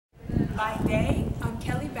By day, I'm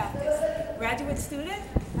Kelly Baptist, graduate student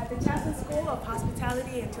at the Chaplin School of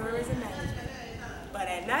Hospitality and Tourism Management. But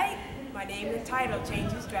at night, my name and title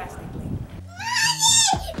changes drastically.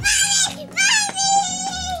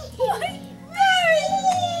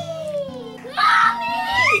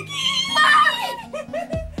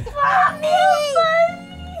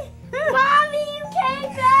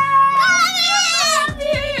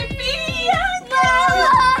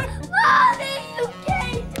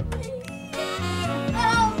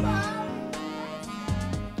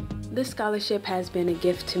 This scholarship has been a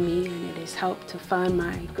gift to me, and it has helped to fund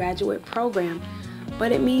my graduate program,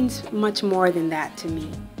 but it means much more than that to me.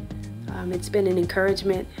 It's been an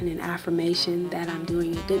encouragement and an affirmation that I'm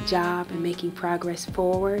doing a good job and making progress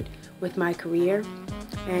forward with my career.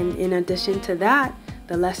 And in addition to that,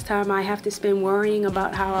 the less time I have to spend worrying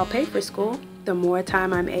about how I'll pay for school, the more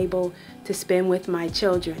time I'm able to spend with my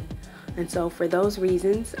children. And so for those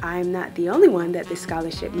reasons, I'm not the only one that this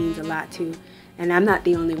scholarship means a lot to, and I'm not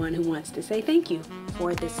the only one who wants to say thank you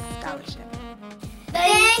for this scholarship.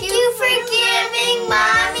 Thank you for giving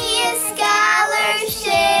Mommy a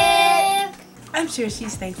scholarship! I'm sure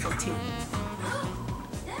she's thankful too.